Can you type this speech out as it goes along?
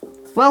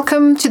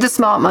Welcome to The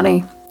Smart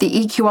Money, the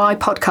EQI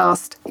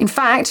podcast. In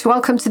fact,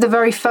 welcome to the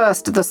very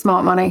first of The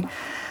Smart Money.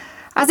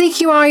 As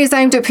EQI is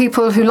aimed at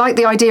people who like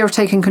the idea of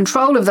taking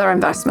control of their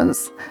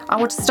investments, I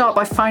want to start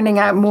by finding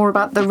out more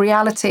about the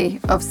reality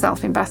of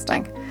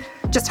self-investing.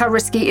 Just how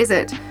risky is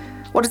it?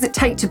 What does it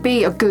take to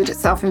be a good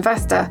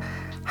self-investor?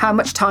 How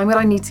much time will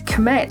I need to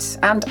commit?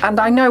 And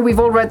I know we've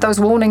all read those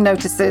warning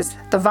notices.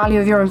 The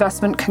value of your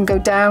investment can go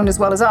down as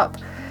well as up.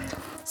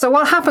 So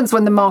what happens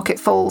when the market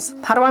falls?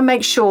 How do I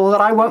make sure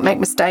that I won't make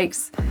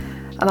mistakes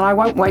and that I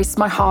won't waste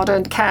my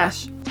hard-earned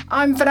cash?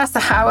 I'm Vanessa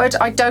Howard.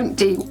 I don't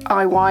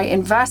DIY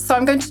invest, so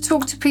I'm going to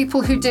talk to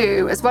people who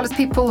do, as well as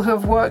people who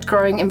have worked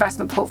growing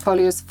investment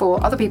portfolios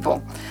for other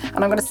people.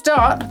 And I'm going to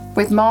start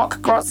with Mark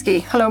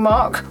Grotzke. Hello,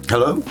 Mark.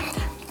 Hello.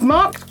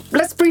 Mark,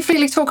 let's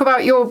briefly talk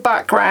about your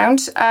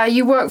background.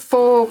 You worked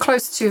for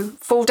close to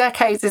 4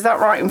 decades, is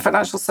that right, in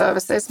financial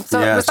services?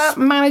 So Yes. Was that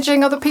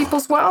managing other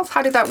people's wealth?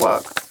 How did that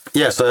work?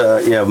 Yes,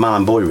 man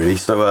and boy really.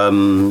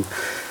 So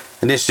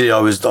initially I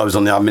was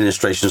on the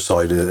administration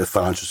side of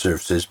financial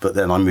services, but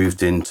then I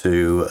moved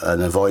into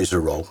an advisor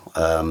role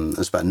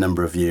and spent a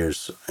number of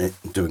years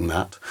doing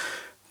that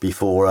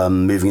before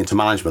moving into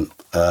management,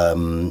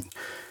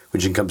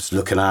 which encompasses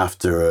looking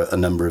after a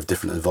number of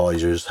different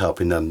advisors,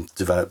 helping them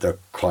develop their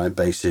client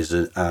bases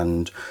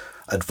and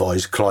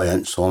advise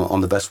clients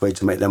on the best way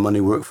to make their money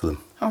work for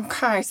them.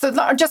 Okay, so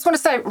I just want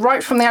to say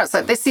right from the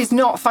outset, this is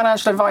not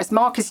financial advice.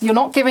 Marcus, you're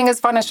not giving us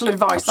financial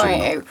advice,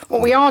 Absolutely are you?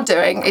 What we are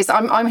doing is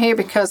I'm here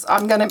because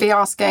I'm going to be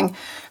asking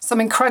some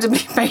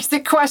incredibly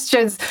basic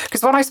questions.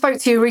 Because when I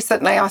spoke to you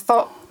recently, I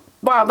thought,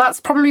 wow,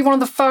 that's probably one of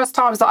the first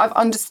times that I've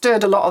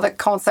understood a lot of the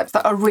concepts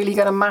that are really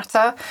going to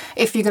matter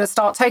if you're going to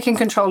start taking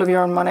control of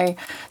your own money,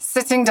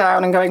 sitting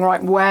down and going,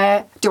 right,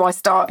 where do I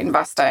start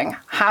investing?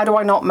 How do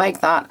I not make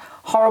that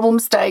horrible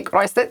mistake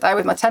where I sit there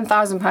with my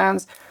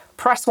 £10,000,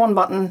 press one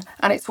button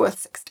and it's worth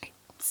 60.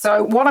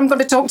 So what I'm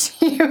going to talk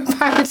to you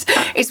about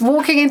is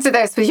walking into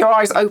this with your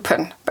eyes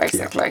open,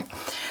 basically. Yeah.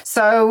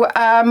 So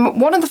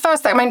one of the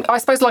first things, I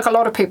suppose like a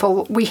lot of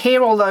people, we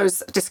hear all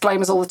those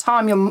disclaimers all the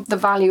time. The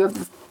value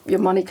of your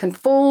money can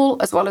fall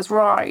as well as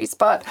rise.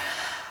 But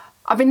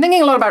I've been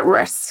thinking a lot about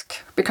risk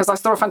because I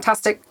saw a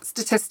fantastic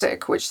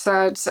statistic which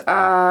said,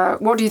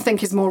 what do you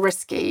think is more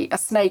risky, a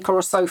snake or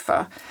a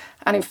sofa?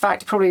 And in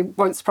fact, it probably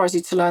won't surprise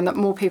you to learn that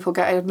more people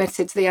get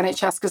admitted to the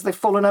NHS because they've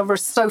fallen over a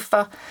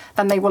sofa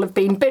than they will have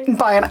been bitten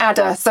by an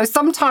adder. So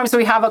sometimes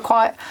we have a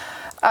quite,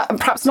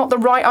 perhaps not the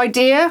right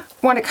idea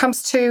when it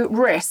comes to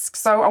risk.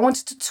 So I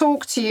wanted to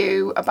talk to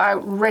you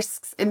about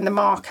risks in the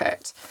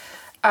market.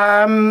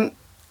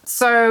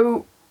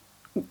 So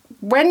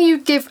when you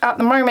give, at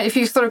the moment, if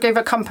you sort of give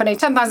a company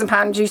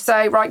 £10,000, you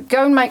say, right,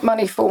 go and make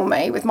money for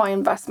me with my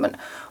investment.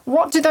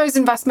 What do those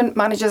investment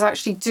managers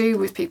actually do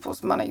with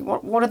people's money?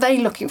 What are they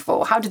looking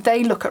for? How do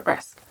they look at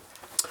risk?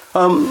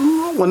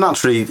 Well,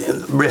 naturally,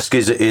 risk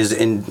is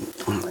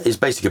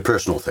basically a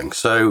personal thing.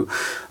 So,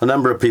 a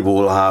number of people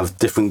will have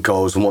different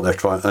goals and what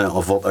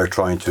they're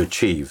trying to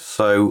achieve.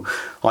 So,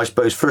 I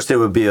suppose first there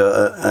would be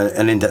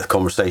an in-depth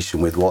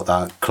conversation with what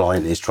that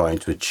client is trying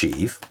to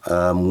achieve,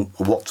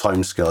 what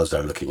timescales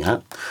they're looking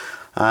at,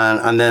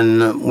 and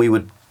then we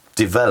would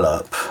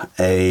develop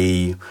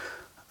a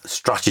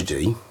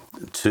strategy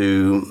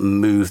to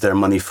move their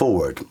money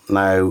forward.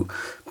 Now,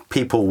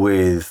 people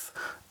with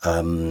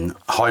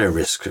higher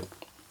risk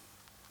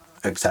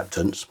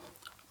acceptance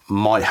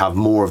might have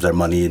more of their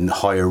money in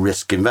higher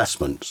risk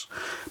investments,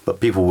 but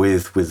people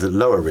with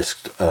lower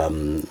risk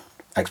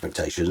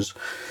expectations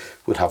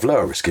would have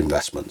lower risk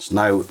investments.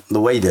 Now, the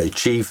way they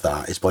achieve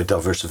that is by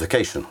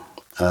diversification,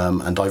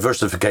 and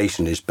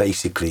diversification is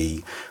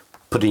basically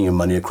putting your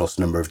money across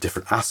a number of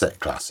different asset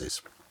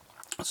classes.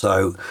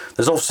 So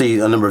there's obviously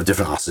a number of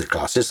different asset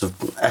classes. So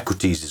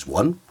equities is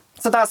one.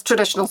 So that's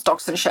traditional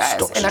stocks and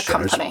shares in a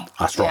company.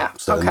 That's right. Yeah.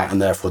 So okay.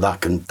 and therefore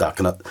that can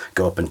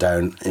go up and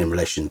down in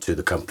relation to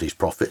the company's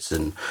profits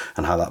and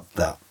how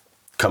that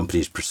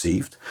company is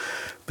perceived.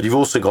 But you've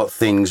also got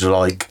things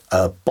like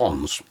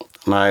bonds.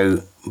 Now,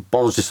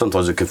 bonds is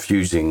sometimes a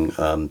confusing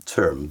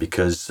term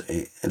because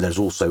there's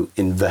also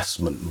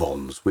investment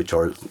bonds, which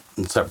are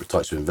separate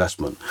types of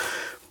investment.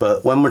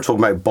 But when we're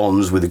talking about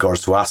bonds with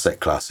regards to asset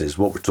classes,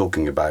 what we're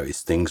talking about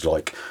is things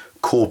like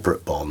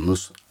corporate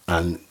bonds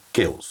and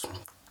gilts,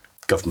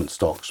 government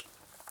stocks.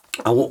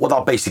 And what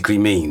that basically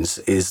means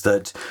is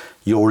that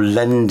you're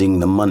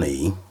lending the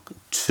money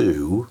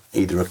to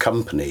either a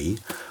company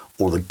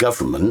or the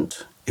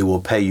government who will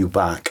pay you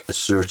back a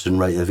certain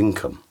rate of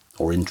income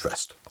or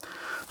interest.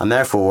 And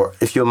therefore,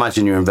 if you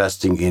imagine you're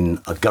investing in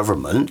a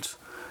government,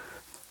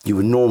 you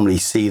would normally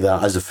see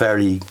that as a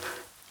fairly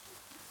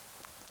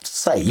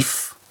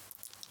safe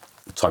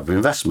type of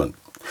investment.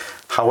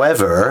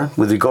 However,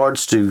 with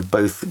regards to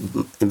both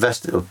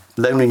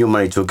loaning your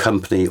money to a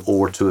company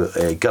or to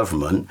a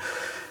government,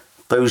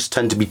 those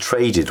tend to be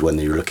traded when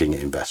you're looking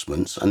at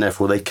investments, and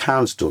therefore they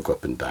can still go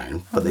up and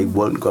down, but they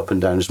won't go up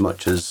and down as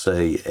much as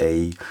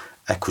a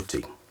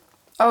equity.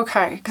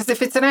 Okay, because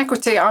if it's an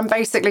equity, I'm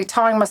basically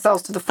tying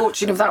myself to the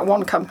fortune of that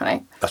one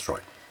company. That's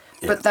right.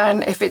 But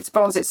then if it's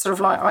bonds, it's sort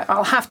of like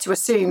I'll have to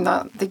assume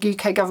that the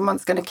UK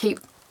government's going to keep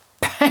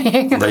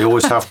paying. They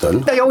always have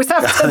done. They always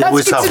have done. They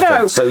always That's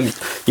have good to know. done.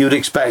 So you would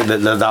expect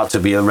that to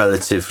be a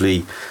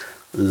relatively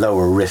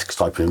lower risk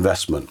type of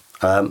investment.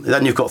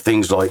 Then you've got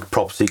things like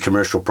property,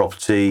 commercial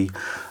property.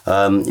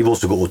 You've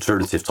also got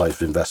alternative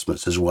types of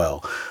investments as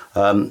well.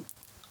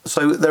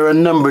 So there are a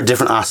number of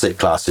different asset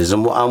classes,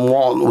 and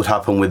what would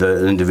happen with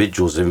an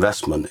individual's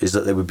investment is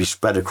that they would be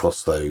spread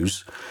across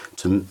those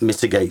to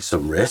mitigate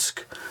some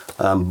risk,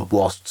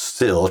 whilst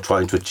still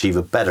trying to achieve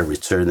a better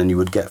return than you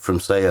would get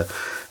from, say,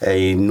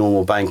 a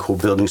normal bank or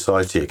building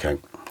society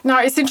account. Now,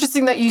 it's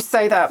interesting that you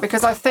say that,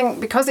 because I think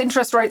because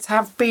interest rates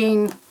have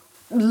been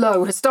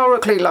low,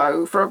 historically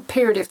low, for a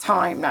period of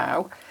time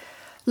now,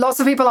 lots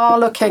of people are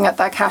looking at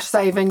their cash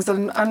savings,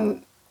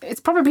 and it's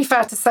probably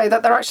fair to say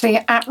that they're actually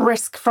at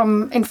risk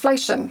from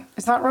inflation.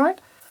 Is that right?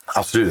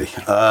 Absolutely.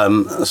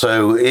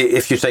 So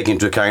if you take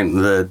into account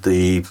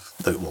the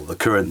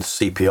current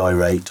CPI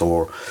rate,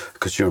 or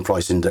consumer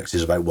price index,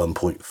 is about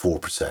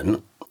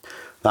 1.4%.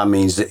 That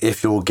means that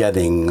if you're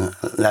getting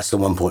less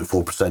than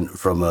 1.4%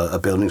 from a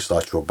building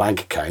society or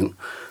bank account,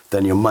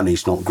 then your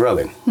money's not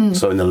growing.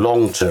 So in the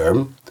long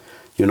term,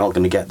 you're not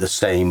going to get the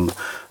same,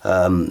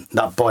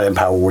 that buying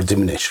power will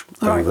diminish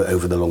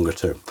over the longer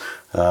term.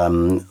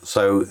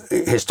 So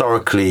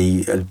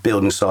historically,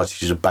 building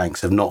societies and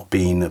banks have not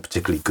been a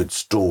particularly good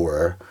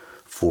store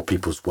for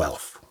people's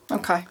wealth.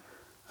 Okay.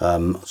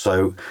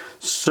 So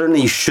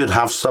certainly you should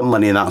have some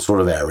money in that sort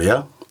of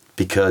area,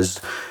 because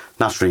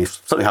naturally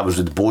if something happens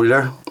with the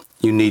boiler,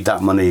 you need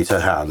that money to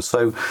hand.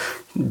 So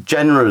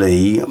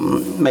generally,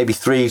 maybe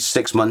 3 to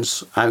 6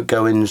 months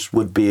outgoings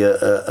would be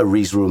a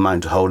reasonable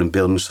amount to hold in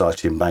building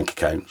society and bank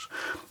accounts,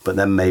 but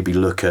then maybe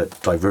look at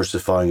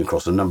diversifying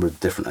across a number of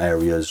different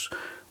areas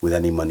with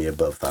any money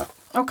above that.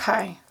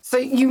 Okay. So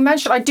you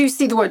mentioned, I do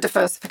see the word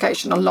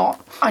diversification a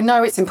lot. I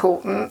know it's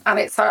important, and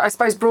it's, I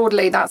suppose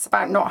broadly, that's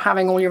about not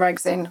having all your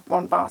eggs in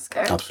one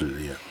basket.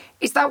 Absolutely, yeah.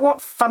 Is that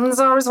what funds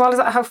are as well? Is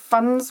that how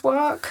funds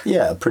work?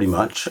 Yeah, pretty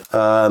much.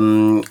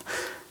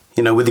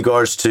 With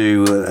regards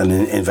to an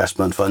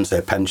investment fund, say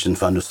a pension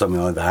fund or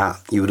something like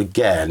that, you would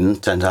again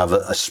tend to have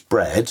a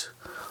spread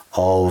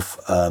of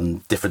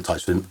different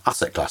types of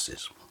asset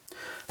classes.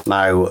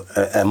 Now,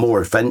 a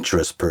more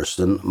adventurous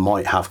person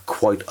might have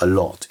quite a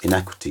lot in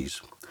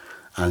equities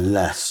and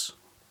less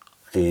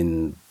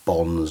in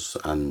bonds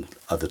and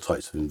other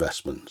types of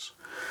investments.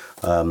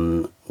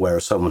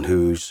 Whereas someone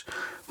who's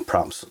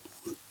perhaps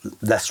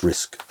less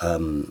risk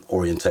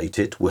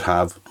orientated would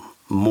have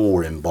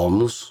more in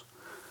bonds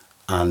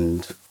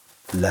and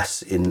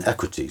less in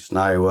equities.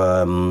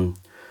 Now,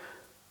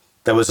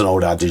 there was an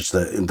old adage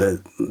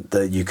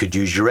that you could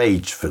use your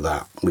age for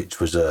that,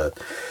 which is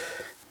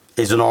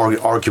an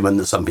argument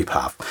that some people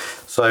have.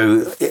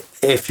 So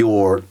if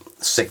you're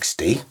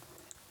 60,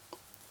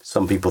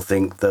 some people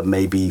think that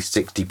maybe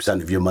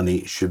 60% of your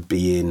money should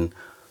be in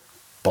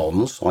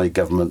bonds, like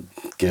government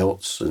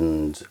gilts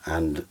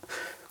and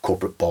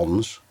corporate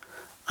bonds,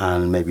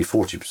 and maybe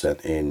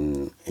 40%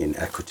 in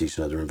equities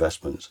and other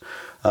investments.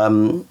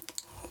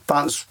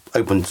 That's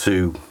open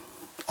to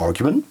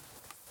argument,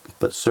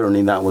 but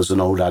certainly that was an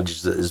old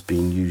adage that has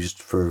been used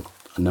for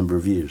a number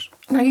of years.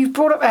 Now, you've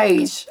brought up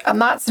age, and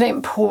that's an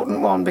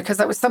important one, because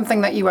that was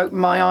something that you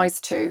opened my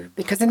eyes to.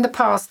 Because in the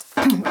past,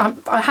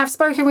 I have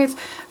spoken with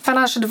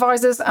financial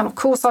advisors, and of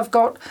course I've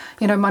got,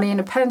 money in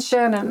a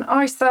pension and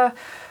ISA.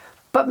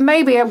 But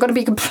maybe, I'm going to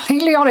be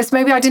completely honest,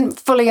 maybe I didn't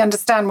fully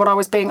understand what I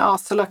was being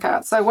asked to look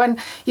at. So when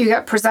you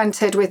get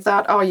presented with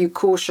that, are you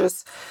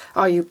cautious,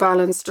 are you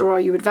balanced, or are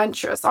you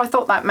adventurous? I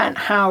thought that meant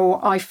how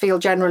I feel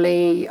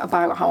generally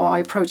about how I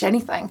approach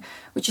anything,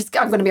 which is,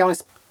 I'm going to be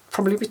honest,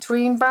 probably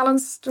between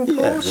balanced and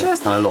cautious. Yeah.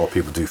 And a lot of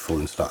people do fall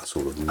into that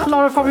sort of middle. A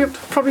lot of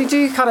probably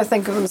do kind of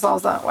think of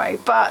themselves that way.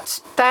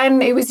 But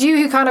then it was you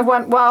who kind of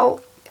went,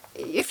 well,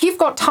 if you've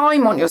got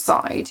time on your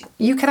side,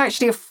 you can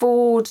actually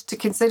afford to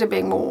consider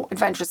being more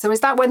adventurous. So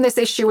is that when this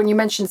issue, when you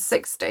mentioned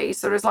 60,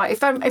 so it's like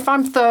if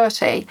I'm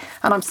 30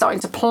 and I'm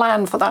starting to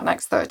plan for that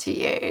next 30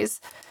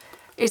 years,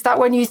 is that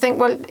when you think,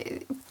 well,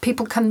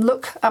 people can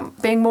look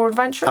at being more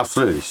adventurous?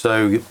 Absolutely.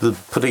 So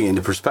putting it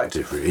into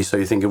perspective, really. So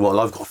you're thinking, well,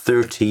 I've got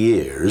 30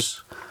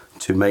 years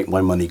to make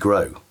my money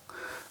grow.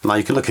 Now,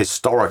 you can look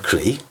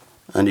historically,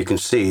 and you can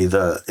see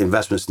that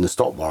investments in the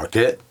stock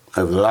market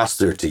over the last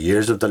 30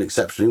 years have done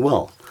exceptionally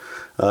well.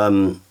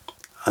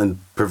 And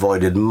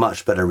provided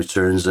much better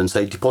returns than,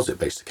 say,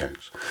 deposit-based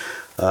accounts.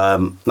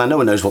 Now, no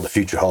one knows what the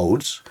future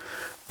holds,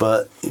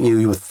 but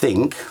you would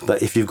think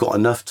that if you've got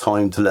enough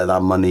time to let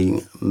that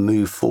money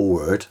move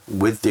forward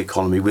with the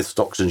economy, with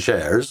stocks and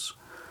shares,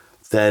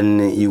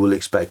 then you will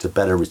expect a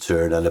better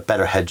return and a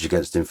better hedge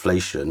against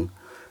inflation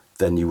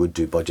than you would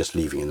do by just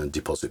leaving it in a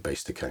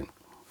deposit-based account.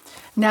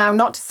 Now,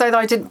 not to say that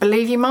I didn't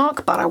believe you,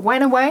 Mark, but I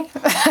went away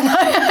and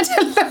I had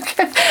to look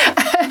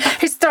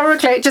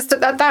historically just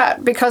at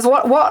that, because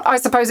what I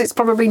suppose it's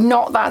probably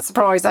not that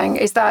surprising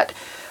is that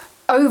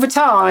over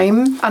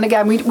time, and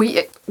again,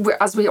 we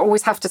as we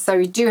always have to say,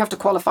 we do have to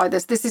qualify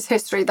this. This is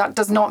history. That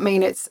does not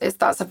mean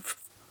that's a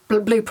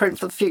blueprint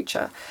for the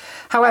future.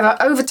 However,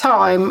 over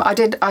time, I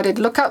did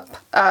look up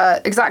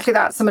exactly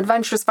that, some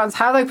adventurous funds,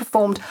 how they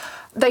performed.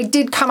 They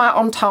did come out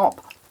on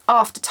top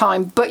after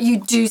time, but you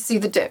do see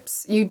the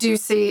dips. You do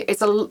see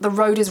the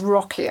road is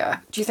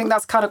rockier. Do you think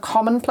that's kind of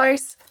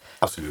commonplace?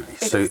 Absolutely.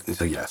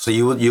 So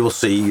you will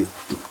see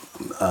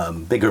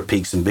bigger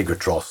peaks and bigger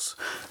troughs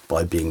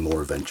by being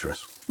more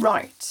adventurous.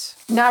 Right.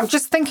 Now,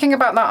 just thinking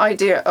about that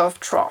idea of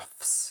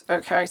troughs.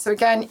 Okay. So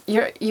again,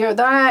 you're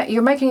there,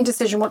 you're making a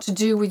decision what to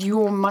do with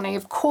your money.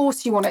 Of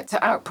course, you want it to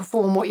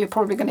outperform what you're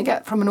probably going to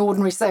get from an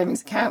ordinary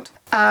savings account.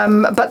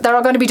 But there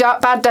are going to be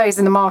there days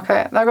in the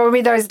market. There are going to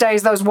be those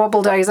days, those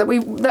wobble days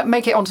that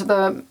make it onto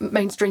the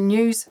mainstream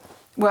news,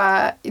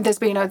 where there's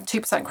been a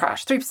 2%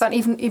 crash, 3%,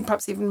 even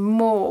perhaps even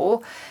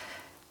more.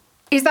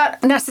 Is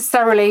that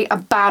necessarily a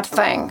bad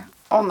thing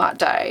on that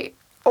day?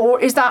 Or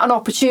is that an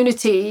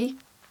opportunity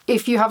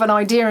if you have an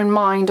idea in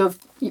mind of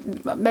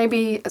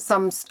maybe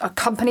a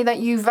company that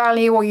you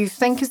value or you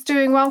think is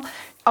doing well?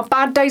 Are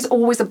bad days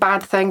always a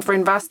bad thing for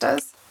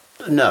investors?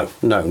 No,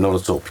 not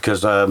at all.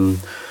 Because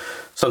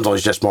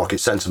sometimes just market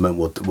sentiment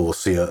will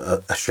see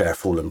a share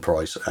fall in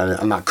price,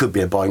 and that could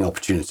be a buying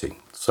opportunity.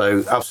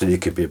 So absolutely,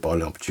 it could be a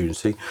buying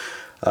opportunity.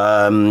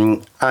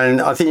 And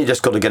I think you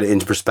just got to get it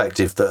into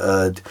perspective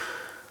that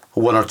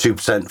 1 or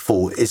 2%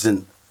 fall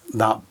isn't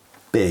that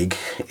big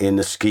in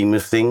the scheme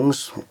of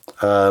things.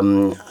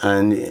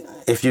 And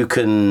if you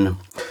can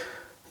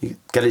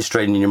get it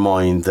straight in your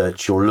mind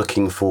that you're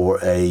looking for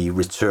a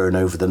return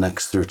over the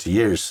next 30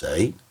 years,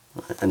 say,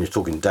 and you're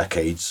talking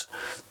decades,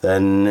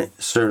 then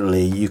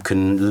certainly you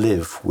can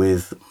live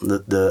with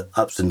the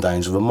ups and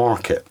downs of a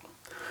market.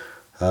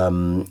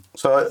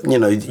 So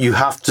you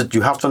have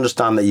to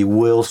understand that you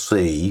will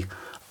see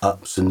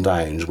ups and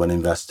downs when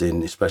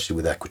investing, especially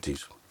with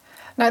equities.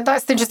 Now,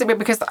 that's the interesting bit,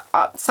 because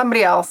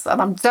somebody else,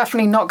 and I'm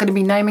definitely not going to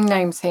be naming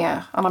names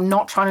here, and I'm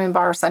not trying to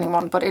embarrass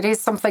anyone, but it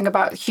is something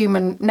about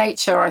human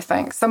nature, I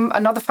think.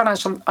 Another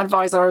financial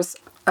advisor I was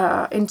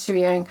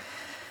interviewing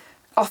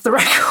off the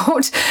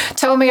record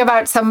told me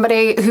about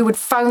somebody who would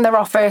phone their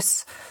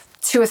office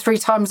 2 or 3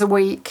 times a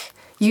week,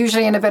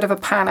 usually in a bit of a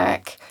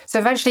panic. So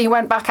eventually he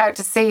went back out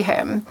to see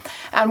him.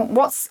 And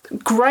what's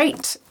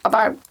great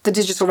about the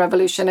digital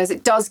revolution is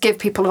it does give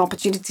people an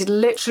opportunity to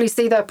literally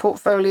see their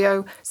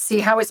portfolio, see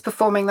how it's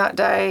performing that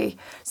day,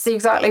 see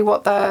exactly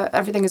what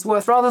everything is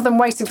worth, rather than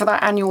waiting for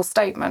that annual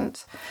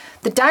statement.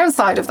 The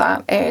downside of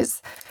that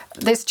is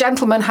this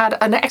gentleman had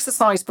an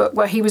exercise book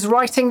where he was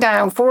writing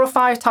down 4 or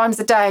 5 times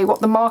a day what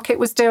the market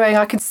was doing.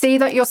 I can see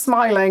that you're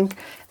smiling.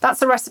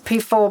 That's a recipe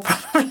for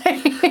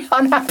probably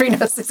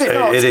unhappiness, is it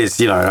not? It is,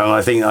 and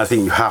I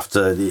think you have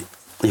to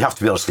be able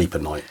to sleep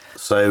at night.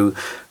 So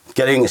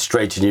getting it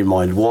straight in your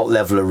mind, what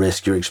level of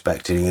risk you're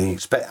expecting,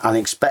 and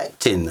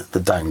expecting the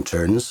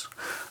downturns,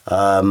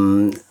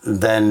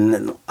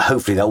 then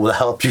hopefully that will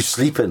help you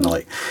sleep at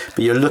night.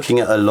 But you're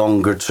looking at a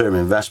longer term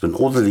investment.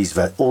 All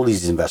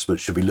these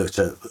investments should be looked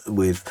at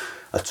with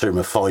a term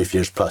of 5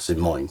 years plus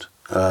in mind.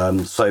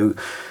 So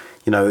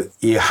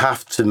you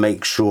have to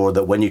make sure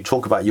that when you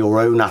talk about your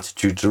own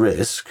attitude to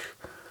risk,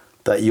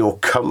 that you're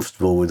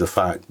comfortable with the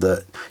fact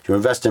that you're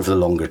investing for the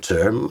longer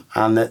term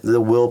and that there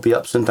will be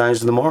ups and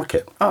downs in the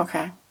market.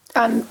 Okay.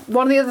 And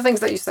one of the other things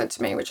that you said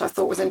to me, which I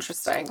thought was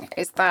interesting,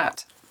 is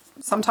that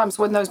sometimes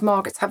when those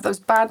markets have those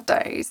bad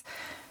days,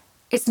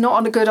 it's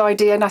not a good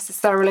idea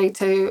necessarily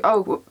to,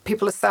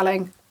 people are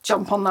selling,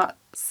 jump on that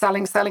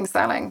selling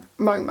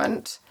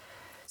moment.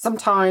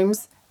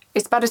 Sometimes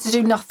it's better to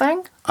do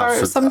nothing.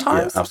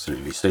 Sometimes. Yeah,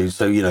 absolutely.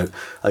 So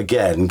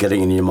again,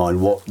 getting in your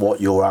mind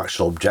what your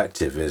actual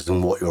objective is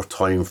and what your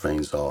time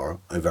frames are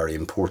very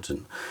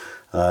important.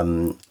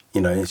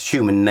 It's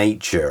human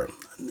nature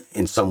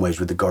in some ways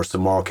with regards to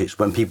markets.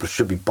 When people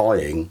should be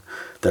buying,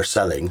 they're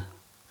selling,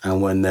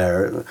 and when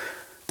they're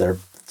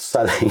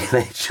selling,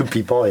 they should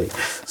be buying.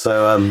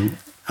 So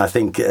I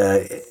think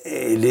it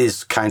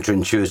is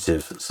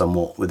counterintuitive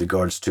somewhat with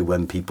regards to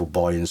when people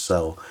buy and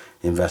sell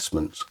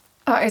investments.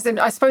 I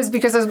suppose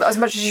because as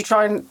much as you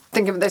try and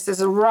think of this as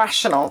a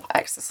rational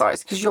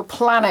exercise, because you're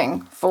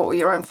planning for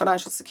your own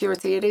financial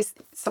security, it is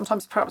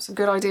sometimes perhaps a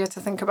good idea to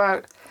think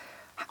about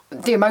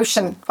the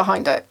emotion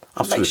behind it.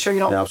 Absolutely. Make sure you're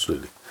not. Yeah,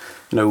 absolutely.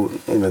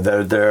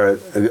 There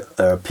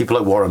are people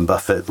like Warren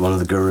Buffett, one of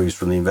the gurus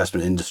from the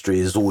investment industry,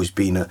 has always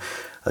been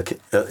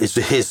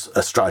his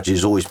strategy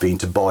has always been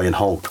to buy and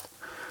hold.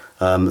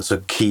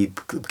 So keep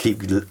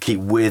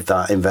with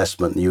that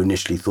investment that you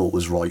initially thought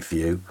was right for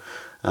you.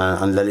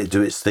 And let it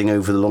do its thing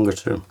over the longer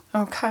term.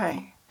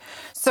 Okay.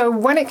 So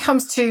when it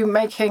comes to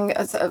making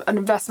an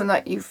investment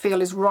that you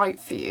feel is right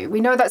for you,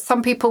 we know that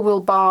some people will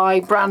buy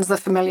brands they're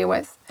familiar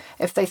with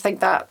if they think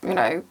that,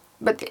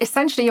 but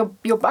essentially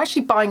you're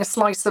actually buying a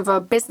slice of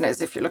a business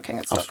if you're looking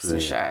at stocks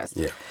Absolutely. and shares.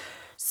 Yeah.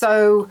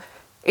 So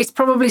it's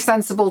probably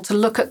sensible to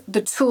look at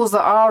the tools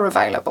that are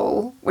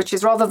available, which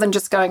is rather than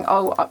just going,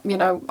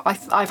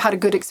 I've had a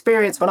good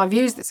experience when I've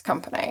used this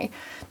company.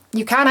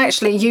 You can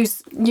actually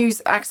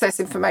use access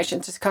information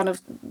to kind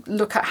of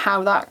look at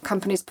how that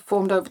company's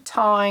performed over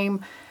time,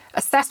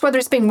 assess whether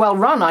it's being well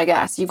run, I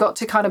guess. You've got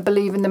to kind of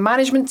believe in the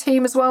management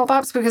team as well,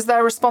 perhaps, because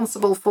they're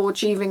responsible for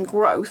achieving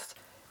growth,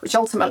 which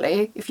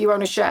ultimately, if you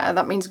own a share,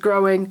 that means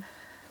growing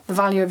the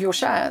value of your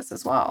shares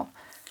as well.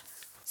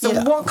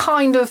 So what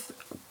kind of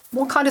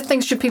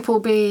things should people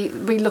be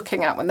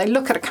looking at when they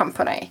look at a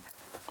company?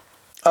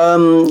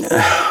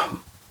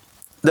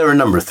 There are a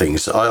number of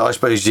things. I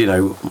suppose,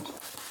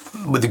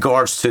 with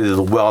regards to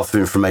the wealth of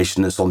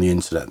information that's on the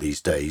internet these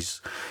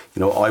days,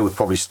 I would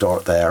probably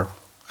start there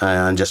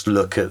and just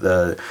look at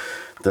the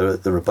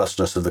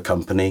robustness of the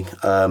company.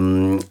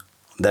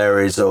 There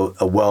is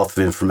a wealth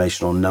of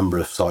information on a number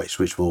of sites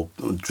which will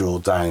drill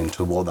down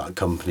to what that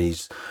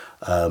company's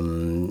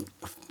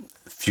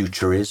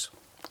future is.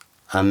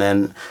 And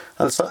then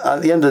so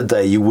at the end of the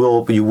day, you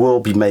will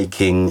be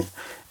making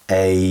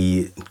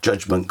a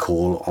judgment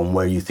call on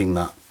where you think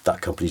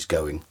that company's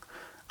going.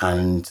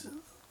 And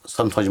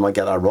sometimes you might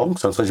get that wrong,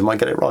 sometimes you might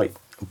get it right.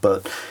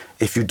 But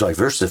if you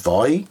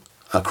diversify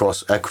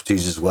across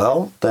equities as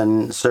well,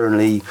 then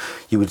certainly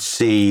you would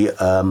see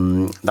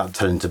that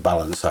tending to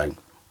balance out.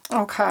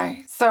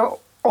 Okay.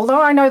 So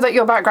although I know that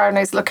your background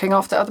is looking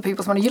after other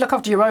people's money, you look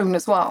after your own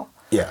as well.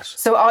 Yes.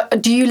 So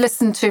do you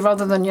listen to,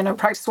 rather than,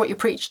 practice what you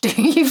preach, do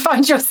you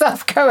find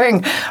yourself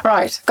going,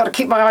 right, got to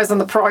keep my eyes on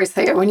the prize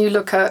here when you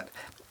look at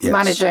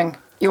managing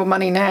your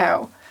money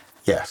now?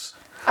 Yes.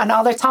 And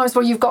are there times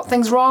where you've got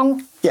things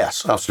wrong?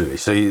 Yes, absolutely.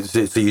 So you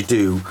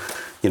do,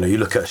 you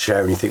look at a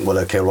share and you think, well,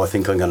 okay, I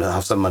think I'm going to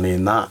have some money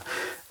in that,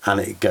 and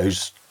it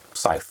goes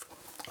south.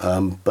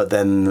 But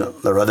then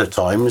there are other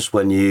times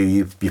when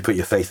you put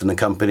your faith in the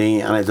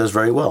company and it does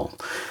very well.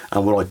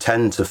 And what I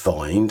tend to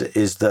find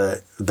is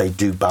that they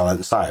do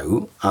balance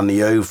out and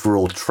the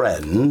overall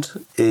trend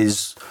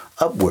is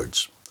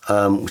upwards,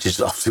 which is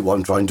obviously what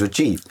I'm trying to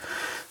achieve.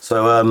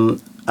 So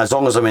as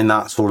long as I'm in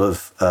that sort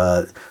of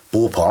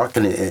ballpark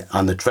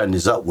and the trend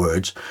is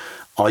upwards,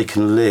 I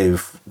can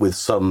live with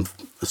some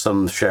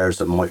shares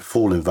that might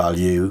fall in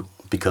value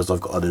because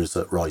I've got others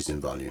that rise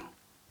in value.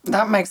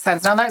 That makes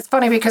sense. Now, that's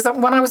funny because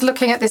when I was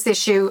looking at this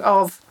issue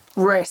of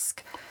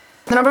risk,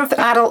 the number of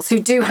adults who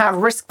do have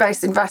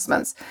risk-based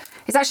investments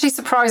is actually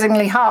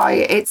surprisingly high.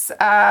 It's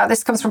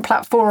this comes from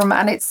Platform,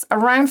 and it's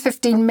around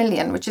 15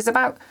 million, which is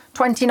about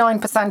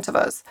 29% of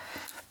us.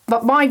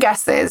 But my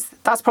guess is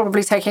that's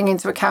probably taking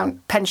into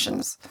account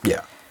pensions.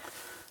 Yeah.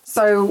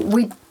 So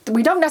we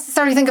don't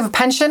necessarily think of a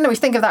pension. We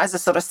think of that as a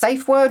sort of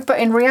safe word, but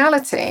in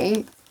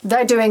reality,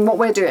 they're doing what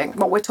we're doing,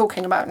 what we're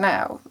talking about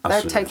now.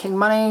 Absolutely. They're taking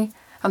money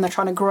and they're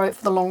trying to grow it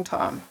for the long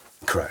term.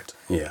 Correct.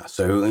 Yeah.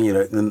 So,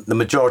 the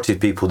majority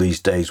of people these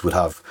days would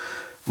have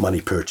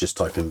money purchase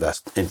type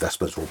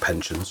investments or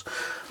pensions.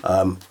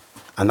 And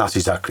that's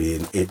exactly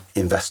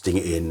investing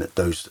in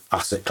those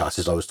asset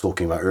classes I was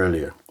talking about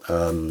earlier.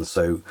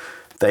 So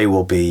they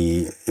will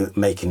be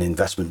making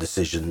investment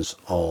decisions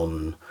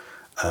on,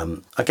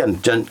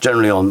 again,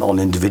 generally on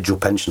individual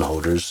pension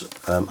holders'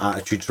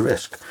 attitude to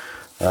risk.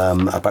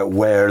 About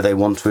where they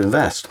want to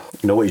invest.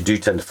 What you do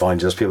tend to find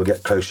is as people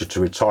get closer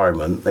to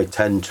retirement, they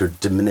tend to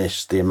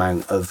diminish the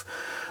amount of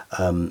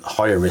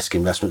higher risk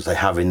investments they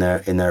have in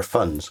their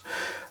funds.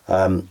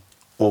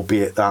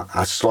 Albeit that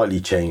has slightly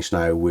changed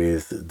now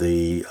with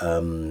the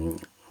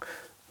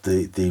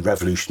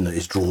revolution that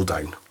is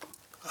drawdown.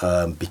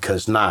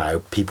 Because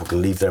now people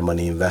can leave their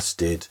money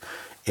invested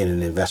in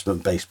an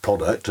investment-based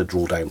product, a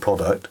drawdown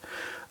product,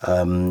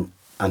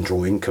 and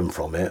draw income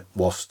from it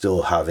while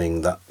still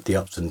having the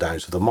ups and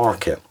downs of the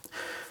market.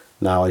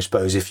 Now, I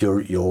suppose if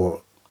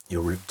you're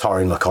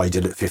retiring like I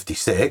did at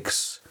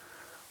 56,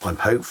 I'm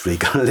hopefully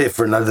going to live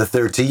for another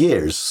 30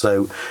 years.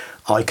 So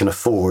I can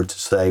afford to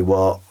say,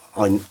 well,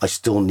 I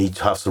still need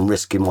to have some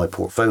risk in my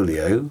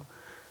portfolio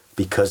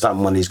because that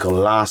money's going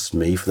to last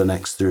me for the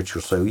next 30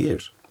 or so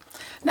years.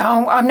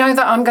 Now, I know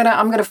that I'm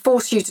gonna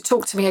force you to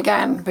talk to me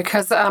again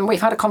because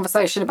we've had a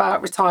conversation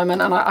about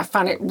retirement and I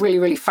found it really,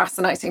 really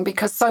fascinating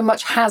because so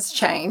much has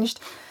changed.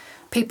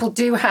 People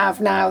do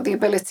have now the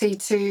ability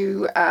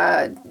to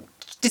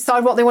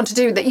decide what they want to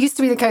do. That used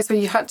to be the case where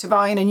you had to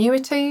buy an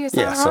annuity, is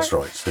that right? Yes, that's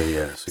right.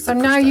 So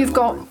now you've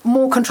got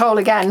more control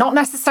again, not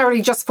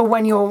necessarily just for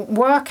when you're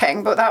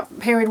working, but that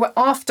period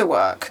after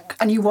work,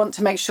 and you want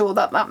to make sure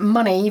that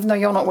money, even though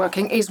you're not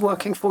working, is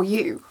working for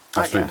you.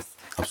 Absolutely. I guess.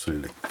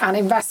 Absolutely. And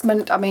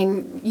investment,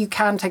 you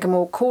can take a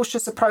more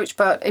cautious approach,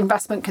 but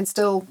investment can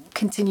still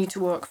continue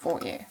to work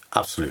for you.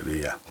 Absolutely,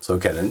 yeah. So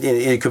again,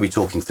 it could be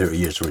talking 30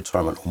 years of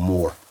retirement or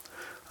more.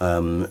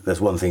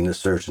 There's one thing that's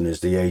certain is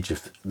the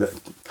ages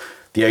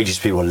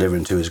people are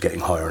living to is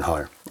getting higher and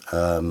higher.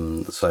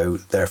 So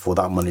therefore,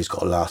 that money's got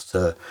to last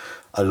a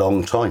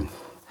long time.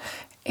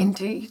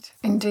 Indeed.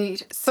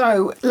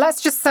 So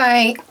let's just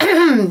say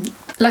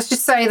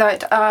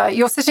that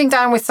you're sitting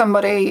down with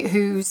somebody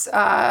who's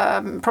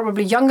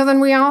probably younger than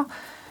we are,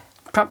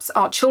 perhaps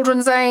our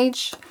children's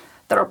age.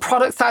 There are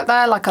products out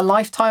there like a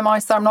lifetime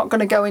ISA. I'm not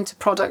going to go into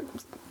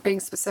product being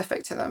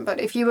specific to them, but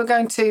if you were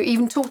going to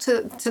even talk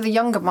to the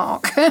younger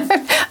Mark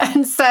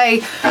and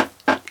say,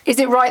 is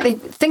it right?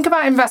 Think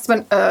about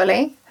investment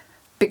early,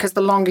 because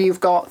the longer you've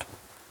got,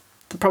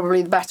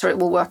 probably the better it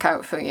will work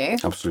out for you.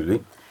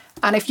 Absolutely.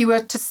 And if you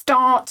were to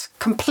start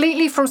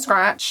completely from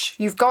scratch,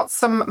 you've got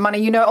some money,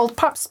 you know,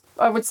 perhaps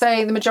I would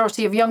say the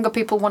majority of younger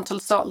people want to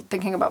start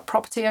thinking about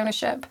property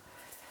ownership.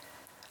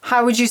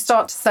 How would you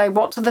start to say,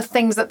 what are the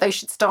things that they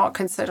should start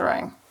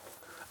considering?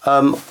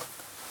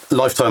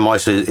 Lifetime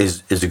ISA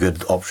is a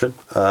good option,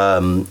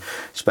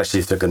 especially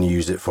if they're going to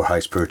use it for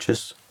house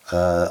purchase.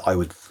 I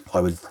would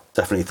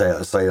definitely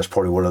say that's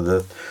probably one of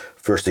the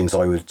first things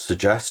I would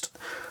suggest.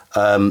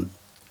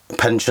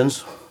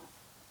 Pensions,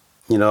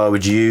 you know, I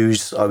would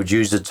use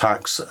the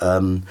tax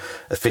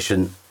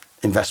efficient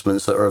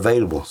investments that are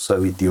available.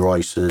 So your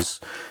ISAs,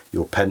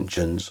 your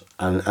pensions,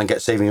 and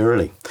get saving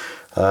early.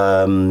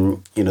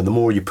 You know, the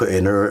more you put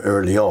in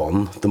early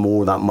on, the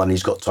more that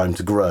money's got time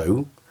to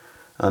grow,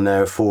 and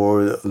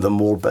therefore the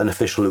more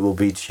beneficial it will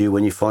be to you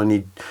when you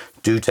finally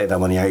do take that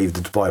money out,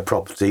 either to buy a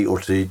property or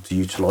to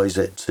utilise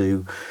it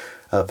to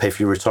pay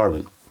for your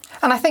retirement.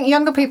 And I think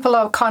younger people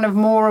are kind of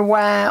more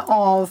aware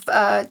of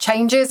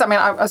changes. I mean,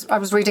 I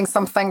was reading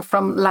something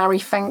from Larry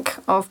Fink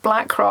of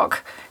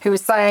BlackRock, who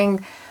was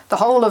saying the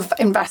whole of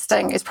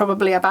investing is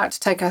probably about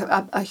to take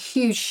a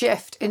huge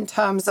shift in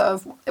terms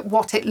of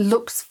what it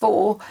looks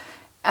for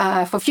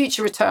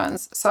future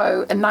returns.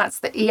 So, and that's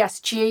the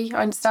ESG,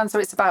 I understand. So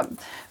it's about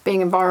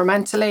being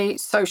environmentally,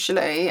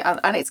 socially,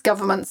 and it's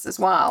governance as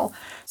well.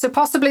 So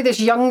possibly this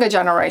younger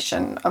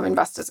generation of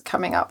investors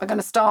coming up are going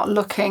to start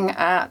looking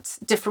at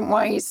different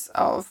ways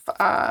of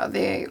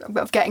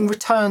getting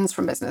returns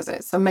from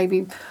businesses. So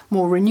maybe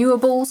more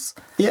renewables.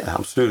 Yeah,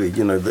 absolutely.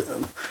 You know,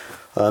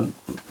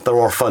 there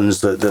are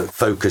funds that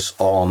focus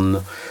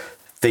on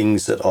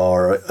things that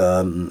are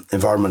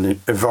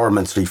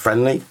environmentally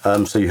friendly.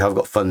 So you have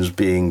got funds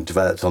being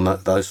developed on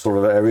those sort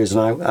of areas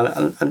now.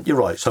 And you're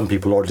right, some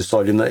people are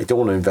deciding that they don't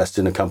want to invest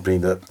in a company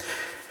that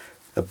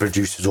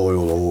produces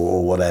oil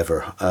or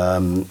whatever.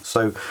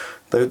 So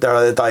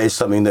that is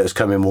something that is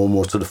coming more and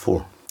more to the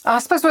fore. I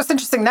suppose what's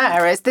interesting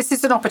there is this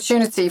is an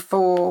opportunity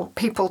for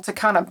people to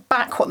kind of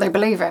back what they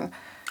believe in.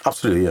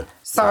 Absolutely, yeah.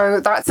 So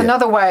that's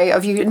another way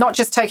of you not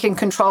just taking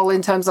control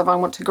in terms of I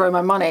want to grow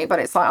my money, but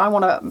it's like I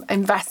want to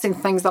invest in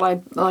things that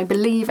I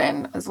believe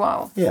in as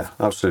well. Yeah,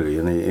 absolutely,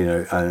 and you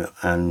know,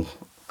 and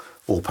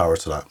all power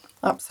to that.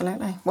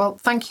 Absolutely. Well,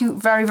 thank you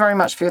very, very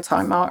much for your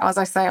time, Mark. As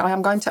I say, I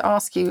am going to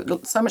ask you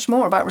so much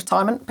more about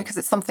retirement because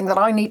it's something that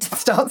I need to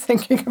start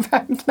thinking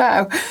about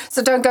now.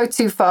 So don't go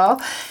too far.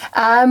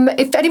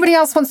 If anybody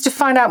else wants to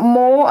find out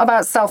more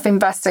about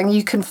self-investing,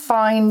 you can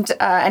find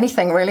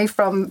anything really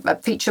from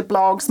feature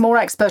blogs, more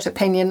expert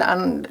opinion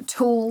and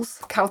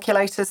tools,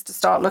 calculators to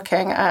start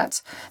looking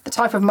at the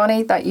type of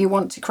money that you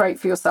want to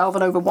create for yourself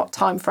and over what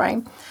time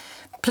frame.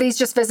 Please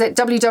just visit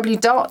www.eqi.co.uk.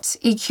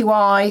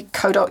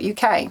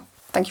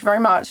 Thank you very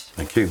much.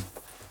 Thank you.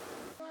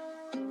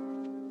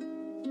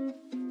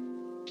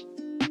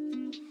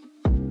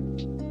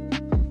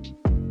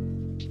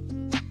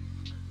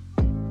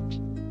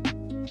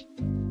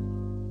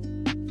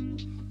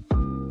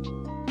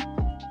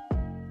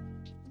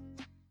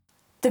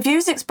 The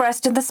views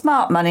expressed in the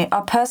Smart Money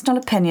are personal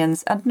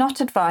opinions and not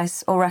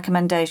advice or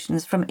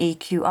recommendations from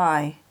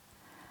EQI.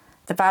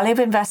 The value of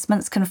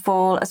investments can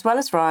fall as well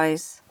as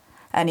rise.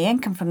 Any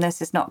income from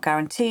this is not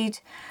guaranteed,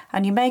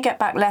 and you may get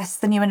back less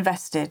than you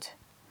invested.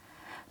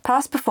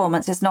 Past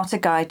performance is not a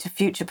guide to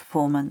future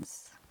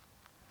performance.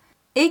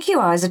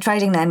 EQI is a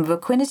trading name of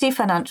Equinity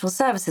Financial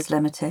Services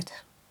Limited.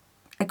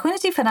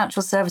 Equinity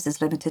Financial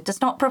Services Limited does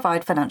not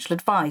provide financial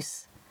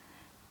advice.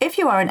 If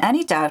you are in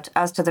any doubt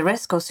as to the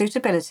risk or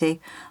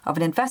suitability of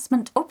an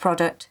investment or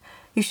product,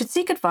 you should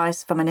seek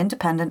advice from an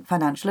independent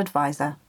financial advisor.